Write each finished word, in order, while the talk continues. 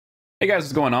Hey guys,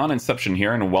 what's going on? Inception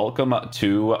here, and welcome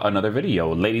to another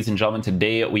video. Ladies and gentlemen,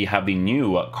 today we have the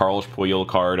new Carlos Puyol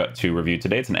card to review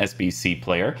today. It's an SBC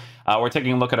player. We're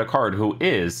taking a look at a card who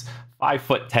is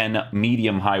 5'10",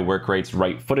 medium-high work rates,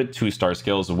 right-footed, 2-star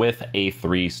skills with a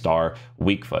 3-star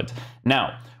weak foot.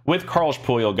 Now, with Carlos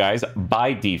Puyol, guys,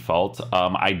 by default,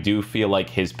 I do feel like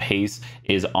his pace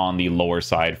is on the lower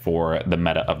side for the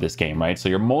meta of this game, right? So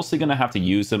you're mostly going to have to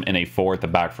use him in a 4 at the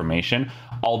back formation,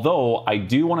 although I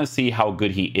do want to see how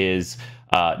good he is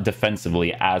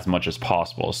defensively as much as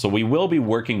possible. So we will be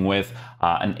working with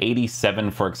an 87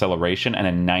 for acceleration and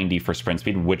a 90 for sprint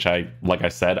speed, which like I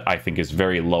said, I think is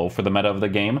very low for the meta of the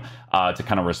game to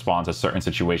kind of respond to certain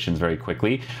situations very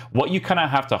quickly. What you kind of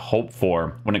have to hope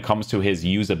for when it comes to his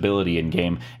usability in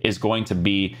game is going to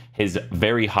be his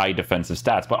very high defensive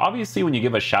stats. But obviously when you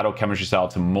give a shadow chemistry style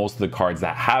to most of the cards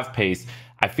that have pace,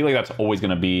 I feel like that's always going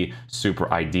to be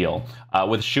super ideal.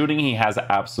 With shooting, he has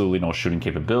absolutely no shooting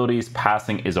capabilities.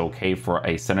 Passing is okay for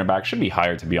a center back. Should be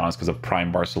higher, to be honest, because of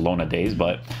prime Barcelona days,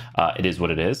 but it is what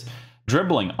it is.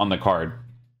 Dribbling on the card,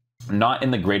 not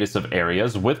in the greatest of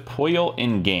areas. With Puyol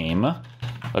in game,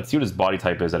 let's see what his body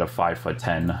type is at a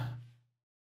 5'10".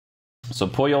 So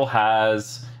Puyol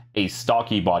has a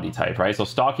stocky body type, right? So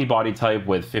stocky body type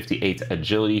with 58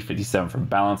 agility, 57 for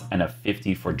balance, and a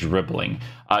 50 for dribbling.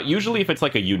 Usually if it's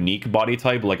like a unique body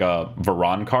type, like a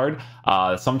Varane card,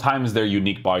 sometimes their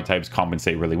unique body types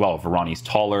compensate really well. Varane's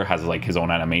taller, has like his own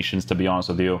animations, to be honest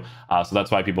with you. So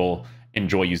that's why people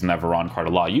enjoy using that Varane card a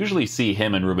lot. I usually see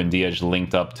him and Ruben Diaz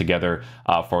linked up together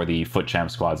for the foot champ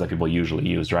squads that people usually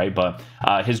use, right? But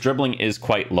his dribbling is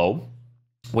quite low,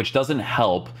 which doesn't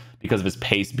help because of his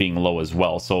pace being low as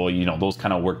well. So, you know, those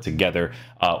kind of work together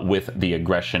with the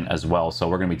aggression as well. So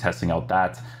we're going to be testing out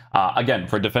that. Again,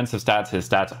 for defensive stats, his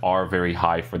stats are very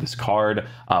high for this card.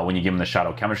 When you give him the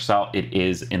shadow chemistry style, it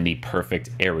is in the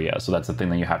perfect area. So that's the thing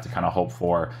that you have to kind of hope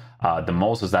for the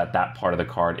most, is that part of the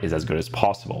card is as good as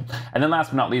possible. And then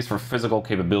last but not least, for physical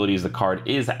capabilities, the card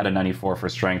is at a 94 for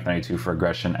strength, 92 for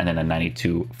aggression, and then a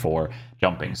 92 for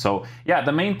jumping. So yeah,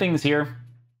 the main things here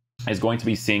is going to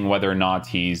be seeing whether or not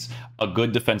he's a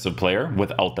good defensive player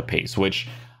without the pace, which,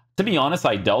 to be honest,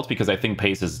 I doubt, because I think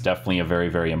pace is definitely a very,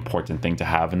 very important thing to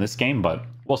have in this game, but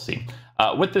we'll see.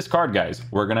 With this card, guys,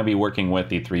 we're going to be working with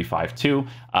the 3-5-2.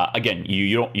 Again,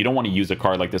 you don't want to use a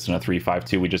card like this in a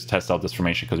 3-5-2. We just test out this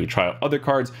formation because we try out other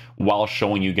cards while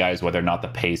showing you guys whether or not the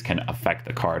pace can affect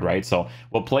the card, right? So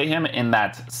we'll play him in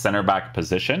that center back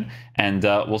position, and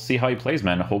we'll see how he plays,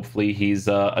 man. Hopefully he's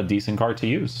a decent card to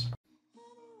use.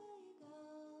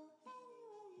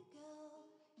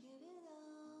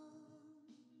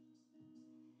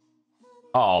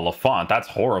 Oh, Lafont, that's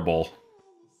horrible.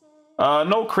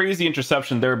 No crazy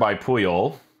interception there by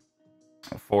Puyol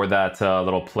for that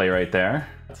little play right there.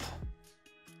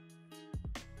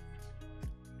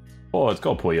 Oh, let's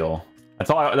go, Puyol. That's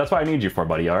what I need you for,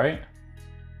 buddy. All right.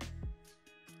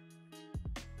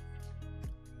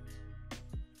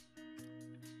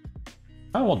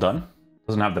 Oh, well done.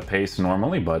 Doesn't have the pace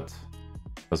normally, but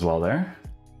does well there.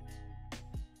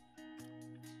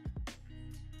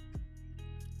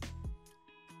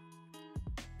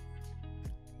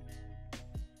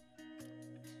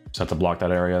 Just have to block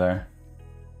that area there.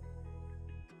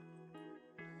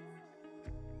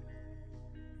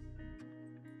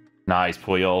 Nice,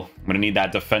 Puyol. I'm going to need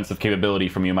that defensive capability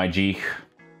from you, my G.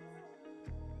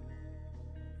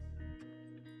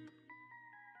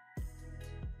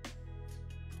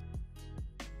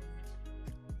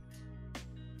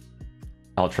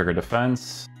 I'll trigger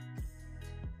defense.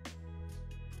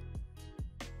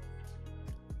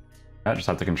 I just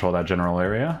have to control that general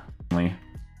area.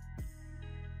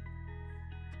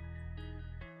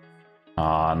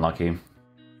 Unlucky.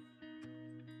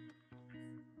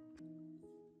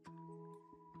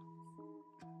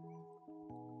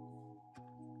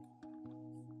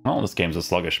 Well, this game's a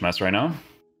sluggish mess right now.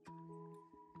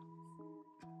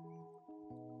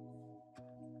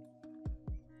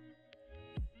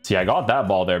 See, I got that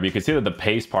ball there, but you can see that the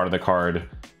pace part of the card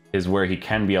is where he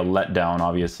can be a letdown,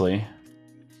 obviously.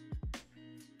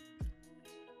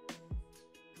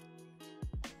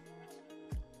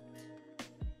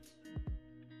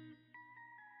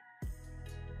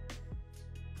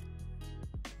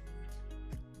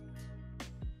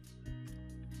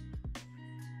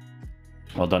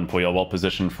 Well done, Puyol. Well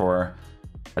positioned for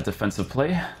a defensive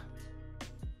play.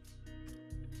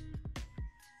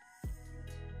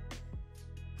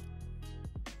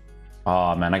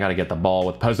 Oh, man, I got to get the ball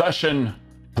with possession,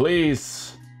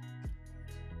 please.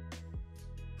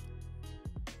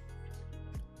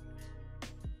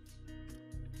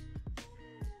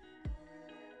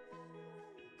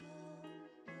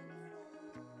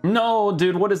 No,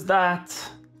 dude, what is that?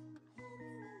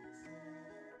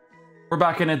 We're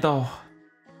back in it, though.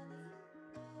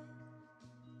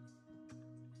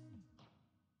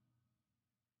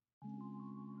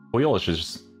 Puyol is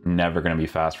just never going to be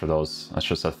fast for those. That's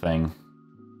just a thing.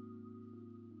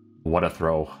 What a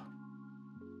throw.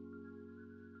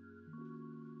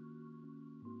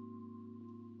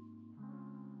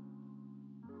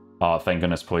 Oh, thank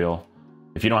goodness, Puyol.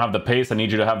 If you don't have the pace, I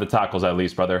need you to have the tackles at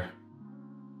least, brother.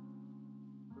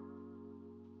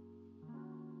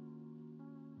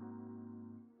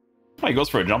 Oh, he goes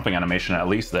for a jumping animation at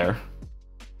least there.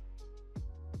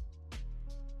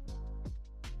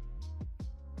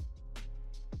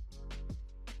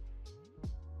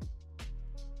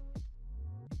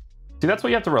 See, that's what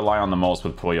you have to rely on the most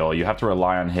with Puyol. You have to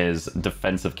rely on his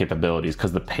defensive capabilities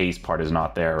because the pace part is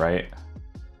not there, right?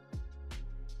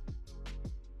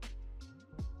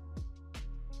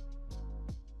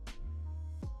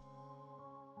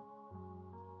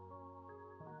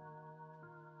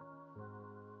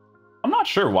 I'm not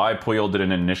sure why Puyol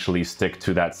didn't initially stick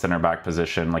to that center back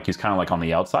position. Like, he's kind of like on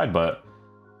the outside, but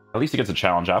at least he gets a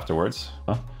challenge afterwards.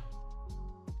 Huh?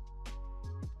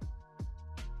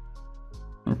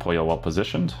 Puyol well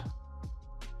positioned.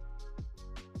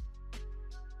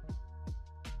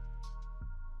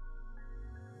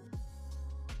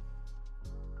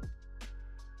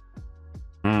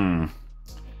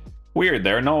 Weird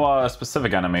there. No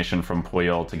specific animation from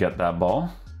Puyol to get that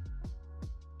ball.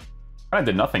 I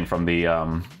did nothing from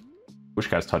the Wish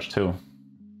guy's touch too.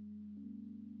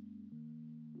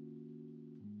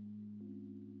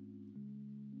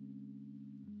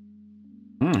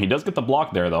 He does get the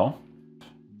block there though.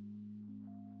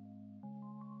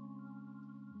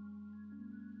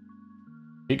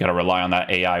 You gotta rely on that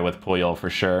AI with Puyol for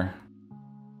sure.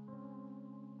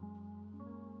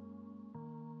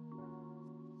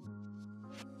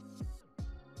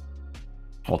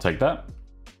 I'll take that.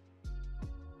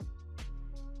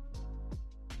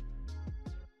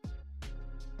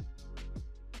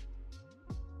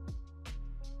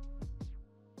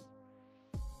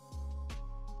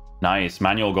 Nice.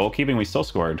 Manual goalkeeping, we still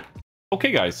scored.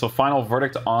 Okay guys, so final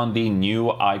verdict on the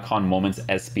new Icon Moments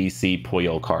SBC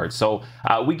Puyol card. So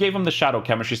we gave him the Shadow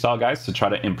Chemistry style, guys, to try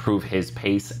to improve his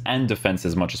pace and defense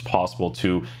as much as possible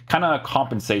to kind of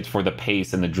compensate for the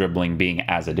pace and the dribbling being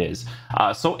as it is.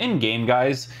 So in game,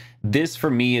 guys, this for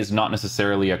me is not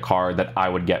necessarily a card that I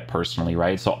would get personally,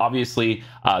 right? So obviously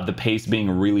the pace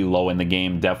being really low in the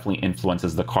game definitely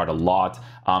influences the card a lot.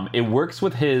 It works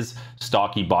with his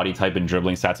stocky body type and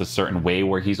dribbling stats a certain way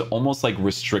where he's almost like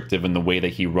restrictive in the way that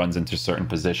he runs into certain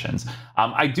positions.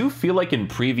 I do feel like in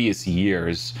previous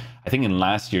years, I think in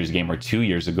last year's game or 2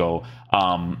 years ago,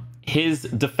 his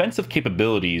defensive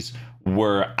capabilities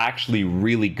were actually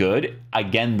really good.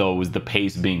 Again, though, was the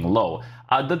pace being low.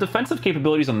 The defensive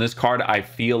capabilities on this card, I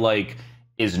feel like,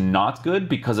 is not good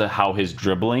because of how his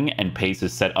dribbling and pace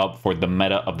is set up for the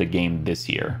meta of the game this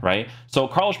year, right? So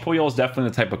Carlos Puyol is definitely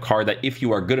the type of card that if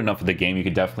you are good enough at the game, you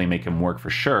could definitely make him work for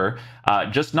sure.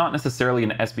 Just not necessarily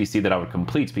an SBC that I would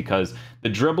complete because the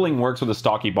dribbling works with a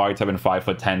stocky body type and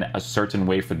 5'10" a certain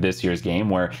way for this year's game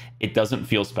where it doesn't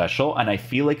feel special. And I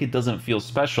feel like it doesn't feel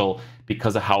special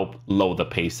because of how low the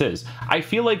pace is. I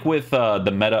feel like with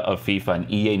the meta of FIFA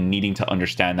and EA needing to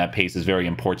understand that pace is very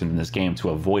important in this game to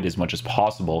avoid as much as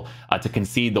possible to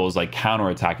concede those like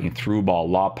counter-attacking through ball,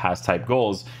 lob pass type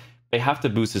goals, they have to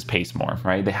boost his pace more,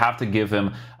 right? They have to give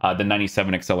him the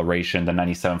 97 acceleration, the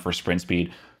 97 for sprint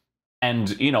speed.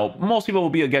 And, you know, most people will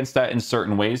be against that in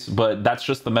certain ways, but that's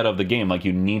just the meta of the game. Like,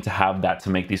 you need to have that to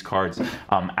make these cards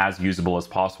as usable as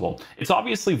possible. It's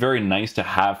obviously very nice to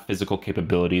have physical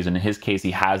capabilities. And in his case, he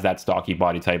has that stocky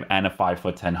body type and a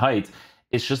 5'10" height.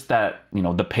 It's just that, you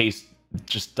know, the pace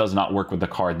just does not work with the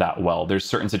card that well. There's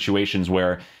certain situations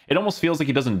where it almost feels like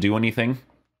he doesn't do anything,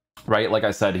 right? Like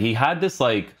I said, he had this,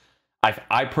 like,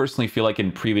 I personally feel like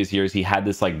in previous years, he had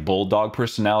this like bulldog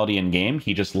personality in game.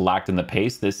 He just lacked in the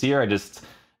pace. This year, I just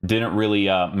didn't really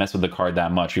mess with the card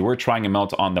that much. We were trying him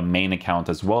out on the main account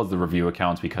as well as the review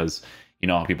accounts because you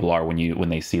know how people are when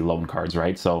they see loan cards,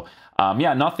 right? So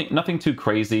yeah, nothing too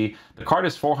crazy. The card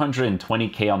is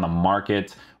 420k on the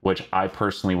market, which I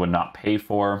personally would not pay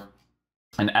for.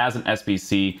 And as an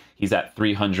SBC, he's at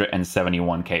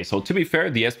 371k. So to be fair,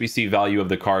 the SBC value of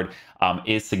the card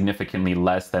is significantly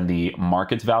less than the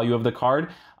market value of the card.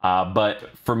 But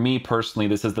for me personally,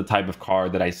 this is the type of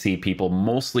card that I see people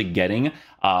mostly getting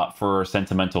for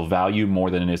sentimental value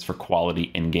more than it is for quality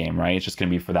in game, right? It's just going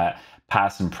to be for that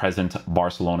past and present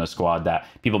Barcelona squad that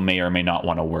people may or may not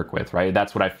want to work with, right?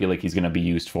 That's what I feel like he's going to be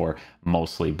used for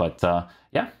mostly. But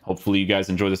yeah, hopefully you guys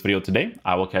enjoyed this video today.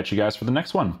 I will catch you guys for the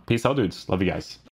next one. Peace out, dudes. Love you guys.